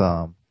 because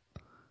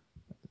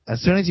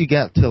as soon as you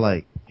get to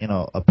like,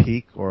 a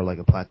peak or like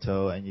a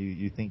plateau and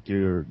you think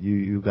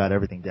you got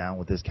everything down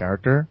with this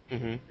character,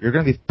 Mm-hmm. you're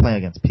going to be playing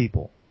against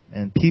people.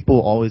 And people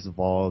always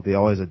evolve, they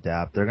always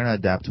adapt. They're going to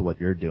adapt to what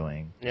you're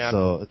doing. Yeah,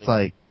 so it's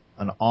like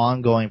an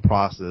ongoing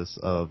process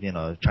of,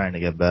 trying to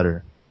get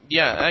better.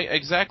 Yeah,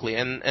 exactly.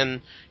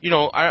 And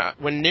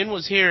when Nin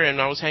was here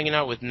and I was hanging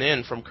out with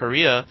Nin from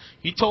Korea,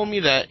 he told me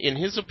that in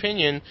his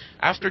opinion,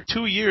 after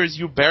 2 years,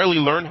 you barely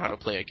learn how to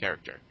play a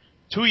character.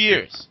 2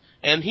 years.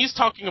 And he's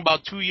talking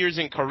about 2 years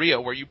in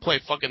Korea where you play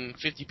fucking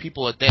 50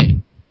 people a day,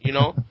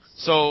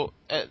 So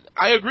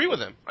I agree with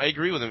him.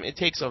 It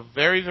takes a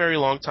very, very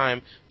long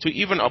time to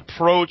even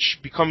approach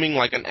becoming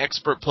like an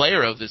expert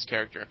player of this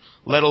character,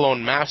 let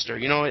alone master.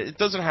 It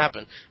doesn't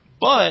happen.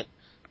 But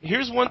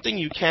here's one thing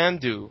you can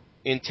do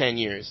in 10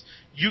 years.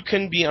 You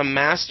can be a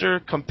master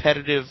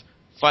competitive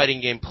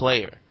fighting game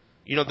player.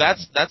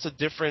 That's a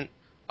different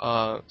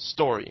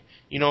story.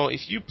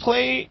 If you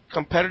play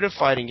competitive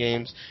fighting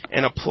games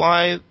and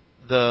apply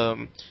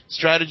the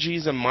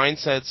strategies and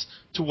mindsets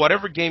to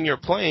whatever game you're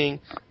playing,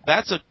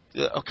 that's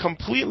a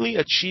completely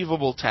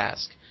achievable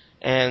task.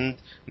 And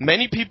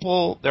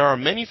there are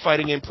many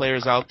fighting game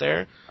players out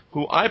there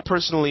who I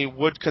personally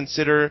would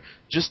consider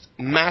just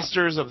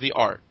masters of the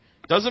art.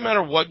 Doesn't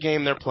matter what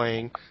game they're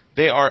playing,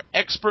 they are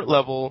expert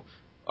level,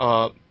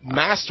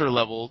 master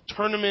level,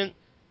 tournament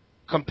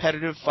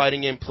competitive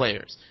fighting game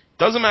players.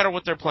 Doesn't matter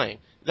what they're playing.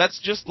 That's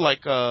just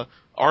like a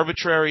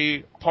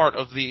arbitrary part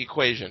of the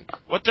equation.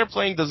 What they're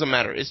playing doesn't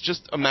matter. It's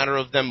just a matter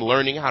of them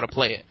learning how to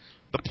play it.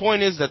 The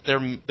point is that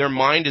their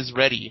mind is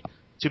ready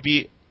to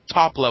be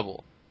top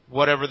level,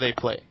 whatever they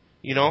play.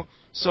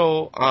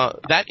 So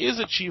that is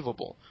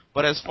achievable.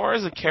 But as far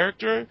as a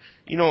character,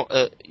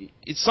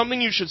 it's something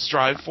you should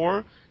strive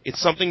for.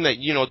 It's something that,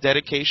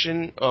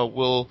 dedication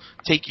will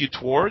take you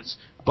towards,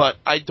 but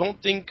I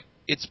don't think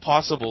it's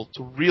possible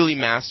to really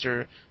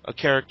master a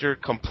character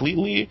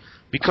completely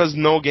because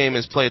no game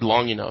is played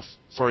long enough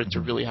for it to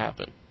really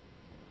happen.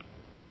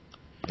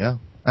 Yeah.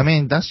 I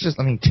mean,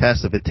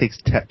 chess, if it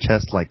takes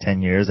chess like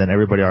 10 years and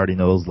everybody already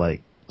knows,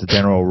 like, the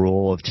general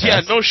rule of chess.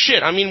 Yeah, no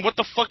shit. I mean, what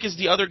the fuck is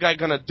the other guy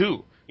gonna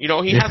do? He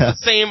has the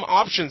same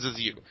options as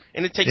you,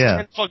 and it takes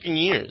 10 fucking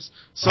years.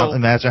 So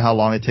imagine how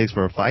long it takes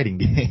for a fighting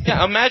game.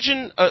 Yeah,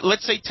 imagine,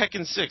 let's say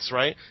Tekken 6,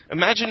 right?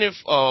 Imagine if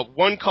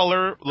one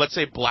color, let's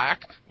say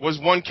black, was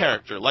one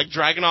character. Like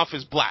Dragunov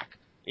is black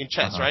in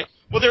chess, right?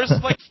 Well, there's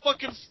like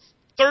fucking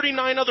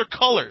 39 other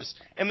colors,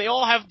 and they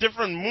all have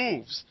different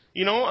moves.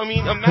 I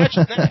mean,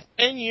 imagine that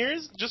 10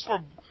 years just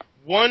for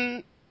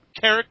one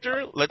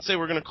character. Let's say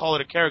we're gonna call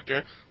it a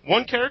character.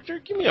 One character?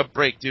 Give me a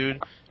break,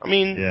 dude. I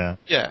mean, yeah.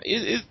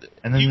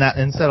 And then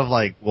instead of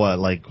like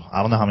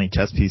I don't know how many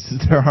chess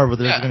pieces there are, but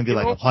there's going to be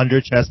like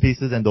 100 chess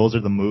pieces, and those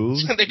are the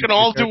moves. They can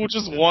all do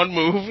just one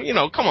move.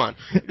 Come on.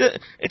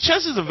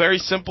 Chess is a very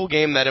simple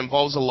game that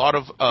involves a lot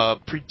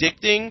of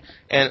predicting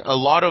and a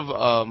lot of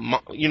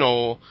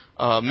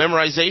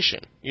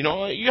memorization.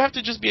 You have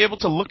to just be able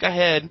to look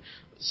ahead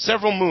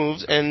several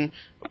moves and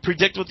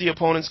predict what the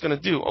opponent's going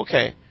to do.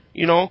 Okay.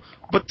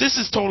 But this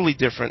is totally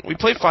different. We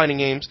play fighting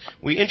games.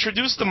 We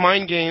introduce the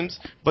mind games,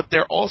 but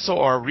there also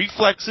are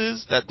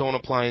reflexes that don't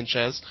apply in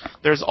chess.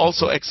 There's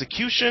also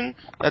execution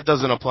that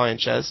doesn't apply in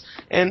chess.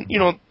 And,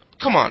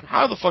 come on,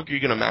 how the fuck are you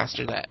going to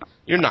master that?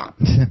 You're not.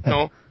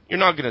 You're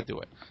not going to do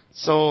it.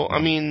 So,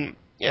 I mean,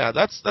 yeah,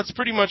 that's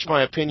pretty much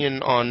my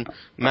opinion on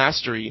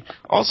mastery.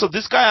 Also,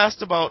 this guy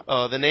asked about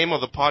the name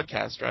of the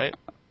podcast, right?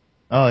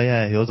 Oh,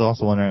 yeah, he was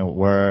also wondering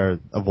where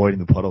Avoiding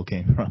the Puddle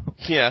came from.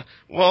 Yeah,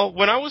 well,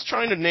 when I was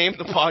trying to name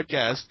the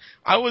podcast,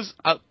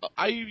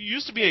 I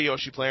used to be a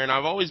Yoshi player, and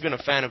I've always been a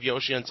fan of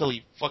Yoshi until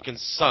he fucking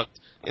sucked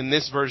in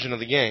this version of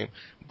the game.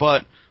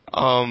 But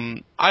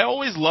I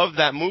always loved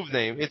that move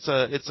name. It's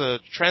a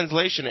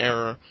translation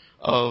error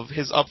of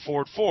his up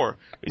forward 4.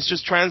 It's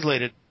just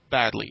translated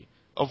badly,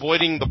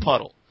 Avoiding the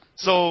Puddle.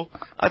 So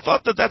I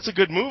thought that that's a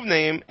good move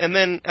name, and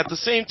then at the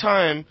same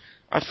time,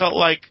 I felt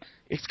like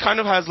it kind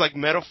of has like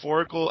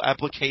metaphorical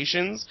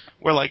applications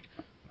where like,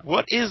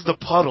 what is the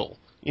puddle?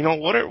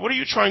 What are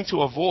you trying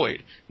to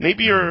avoid?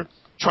 Maybe you're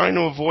trying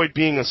to avoid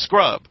being a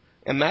scrub,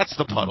 and that's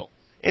the puddle.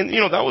 And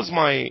that was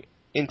my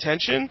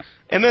intention.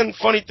 And then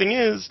funny thing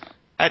is,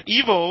 at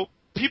EVO,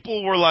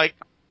 people were like,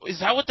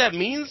 "Is that what that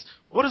means?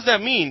 What does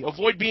that mean?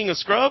 Avoid being a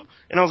scrub?"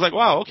 And I was like,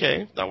 "Wow,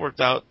 okay, that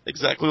worked out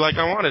exactly like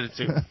I wanted it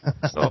to."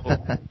 So,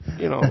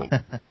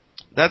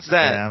 that's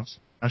that. Yeah,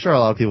 I'm sure a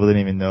lot of people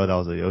didn't even know that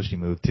was a Yoshi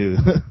move too.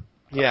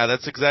 Yeah,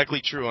 that's exactly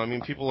true. I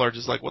mean, people are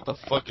just like, what the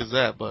fuck is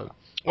that? But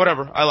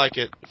whatever, I like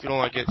it. If you don't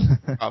like it,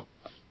 stop.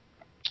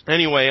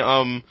 Anyway,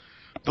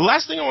 the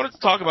last thing I wanted to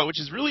talk about, which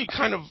is really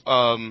kind of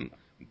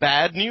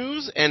bad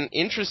news and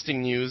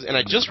interesting news, and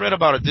I just read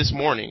about it this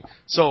morning.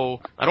 So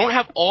I don't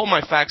have all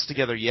my facts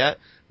together yet,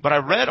 but I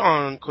read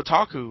on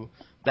Kotaku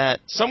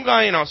that some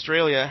guy in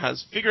Australia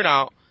has figured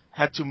out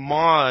how to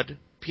mod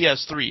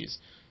PS3s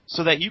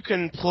so that you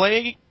can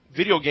play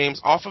video games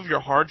off of your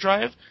hard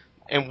drive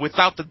and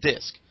without the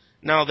disc.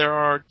 Now, there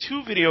are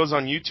 2 videos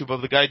on YouTube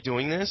of the guy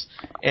doing this,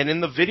 and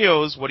in the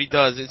videos, what he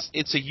does is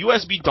it's a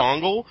USB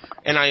dongle,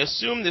 and I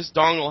assume this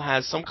dongle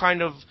has some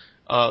kind of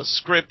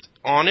script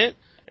on it,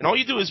 and all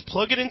you do is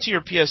plug it into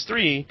your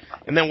PS3,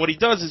 and then what he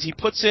does is he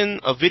puts in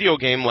a video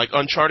game like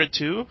Uncharted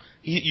 2.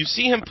 You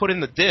see him put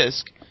in the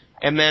disc,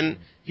 and then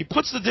he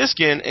puts the disc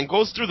in and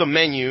goes through the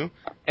menu,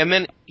 and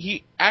then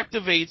he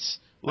activates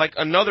like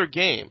another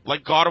game,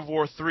 like God of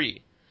War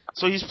 3.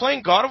 So he's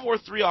playing God of War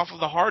 3 off of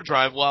the hard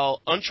drive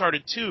while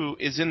Uncharted 2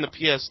 is in the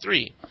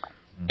PS3.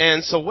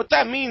 And so what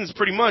that means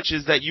pretty much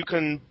is that you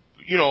can,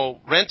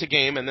 rent a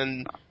game and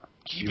then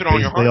keep it on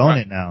your hard drive. You own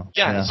it now.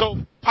 Yeah, so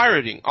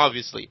pirating,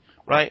 obviously,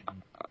 right?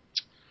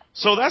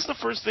 So that's the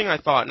first thing I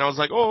thought. And I was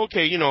like, oh,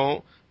 okay,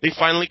 they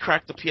finally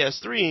cracked the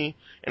PS3,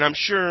 and I'm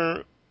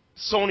sure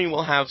Sony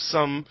will have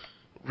some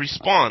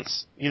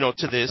response,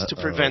 to this to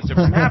prevent it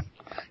from happening.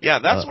 Yeah,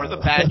 that's where the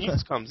bad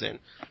news comes in.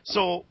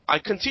 So I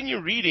continue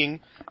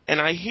reading,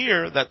 and I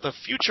hear that the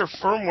future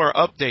firmware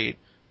update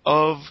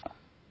of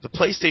the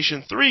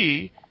PlayStation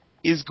 3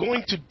 is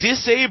going to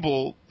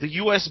disable the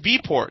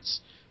USB ports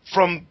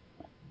from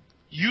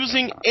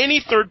using any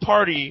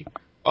third-party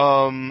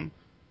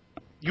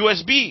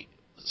USB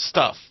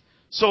stuff.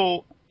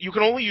 So you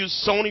can only use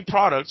Sony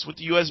products with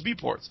the USB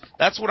ports.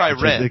 That's what I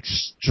read. Which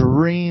is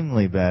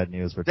extremely bad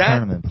news for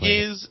tournament players.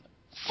 That is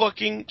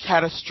fucking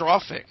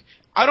catastrophic.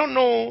 I don't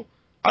know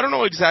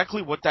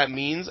exactly what that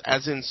means,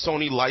 as in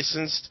Sony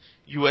licensed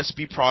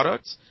USB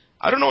products.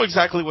 I don't know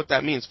exactly what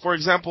that means. For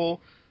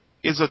example,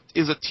 is a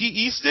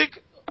TE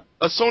stick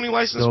a Sony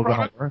licensed Still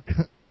product? gonna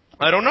work?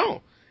 I don't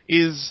know.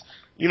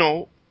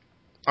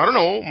 I don't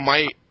know,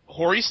 my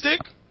Hori stick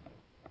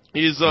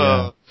is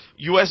a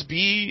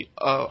USB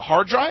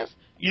hard drive.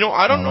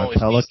 I don't know A if these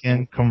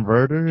Pelican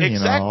converter, all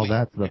exactly,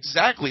 that stuff.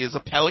 exactly. Is a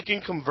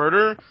Pelican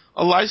converter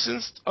a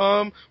licensed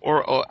or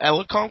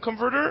Elecom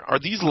converter? Are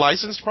these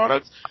licensed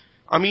products?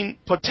 I mean,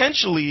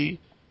 potentially,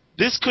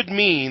 this could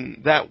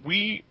mean that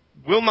we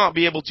will not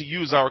be able to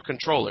use our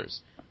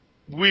controllers.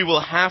 We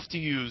will have to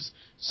use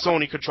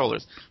Sony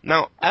controllers.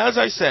 Now, as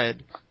I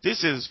said,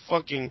 this is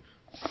fucking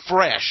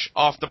fresh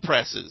off the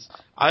presses.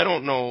 I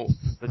don't know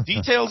the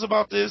details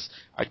about this.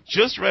 I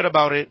just read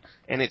about it,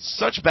 and it's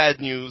such bad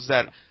news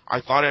that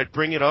I thought I'd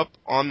bring it up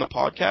on the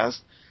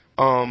podcast.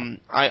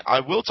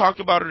 I will talk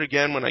about it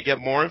again when I get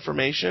more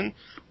information,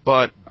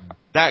 but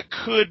that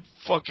could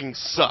fucking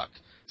suck.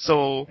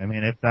 So, I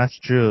mean, if that's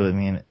true, it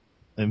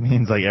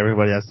means like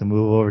everybody has to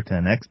move over to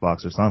an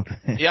Xbox or something.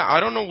 yeah, I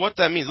don't know what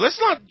that means. Let's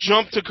not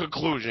jump to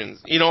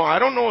conclusions. I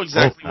don't know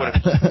exactly what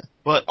it means.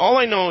 But all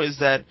I know is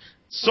that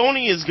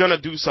Sony is going to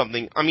do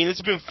something. I mean,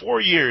 it's been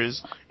 4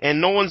 years, and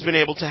no one's been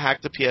able to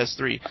hack the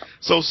PS3.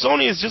 So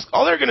Sony is just,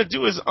 all they're going to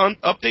do is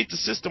update the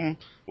system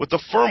with the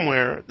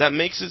firmware that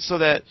makes it so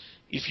that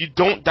if you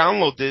don't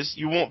download this,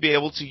 you won't be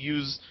able to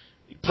use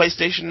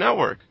PlayStation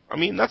Network. I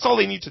mean, that's all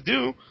they need to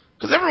do,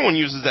 because everyone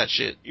uses that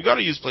shit. You got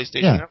to use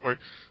PlayStation Network.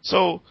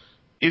 So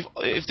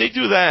if they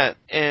do that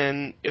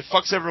and it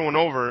fucks everyone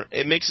over,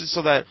 it makes it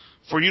so that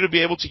for you to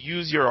be able to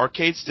use your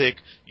arcade stick,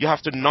 you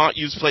have to not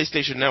use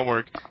PlayStation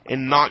Network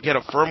and not get a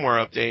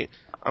firmware update.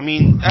 I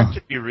mean, that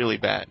could be really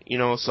bad,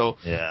 so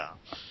yeah.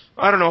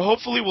 I don't know.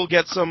 Hopefully we'll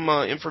get some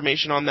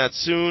information on that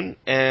soon,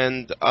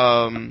 and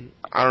I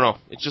don't know.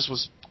 It just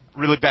was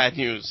really bad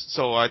news,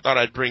 so I thought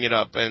I'd bring it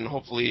up, and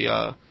hopefully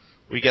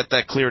we get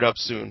that cleared up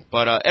soon.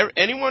 But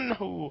anyone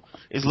who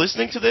is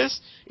listening to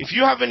this, if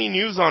you have any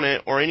news on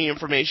it or any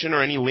information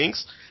or any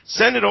links,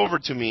 send it over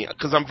to me,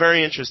 because I'm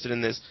very interested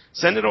in this.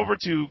 Send it over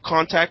to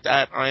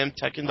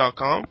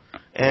contact@imtekken.com,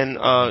 and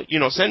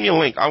send me a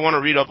link. I want to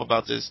read up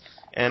about this,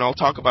 and I'll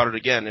talk about it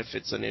again if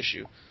it's an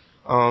issue.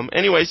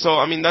 Anyway, so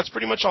I mean that's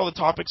pretty much all the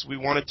topics we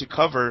wanted to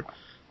cover.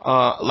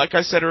 Like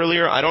I said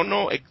earlier, I don't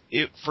know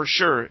for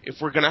sure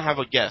if we're gonna have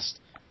a guest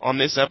on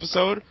this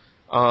episode.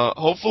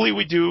 Hopefully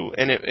we do,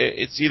 and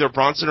it's either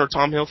Bronson or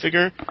Tom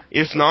Hilfiger.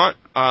 If not,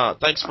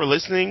 thanks for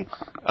listening.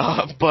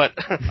 But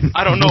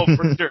I don't know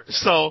for sure.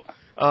 So,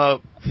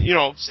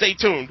 stay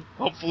tuned.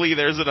 Hopefully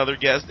there's another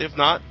guest. If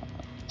not,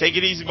 take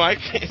it easy, Mike.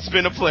 It's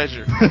been a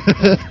pleasure.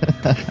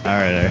 All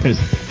right.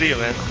 See you,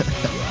 man.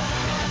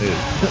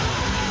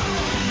 Dude.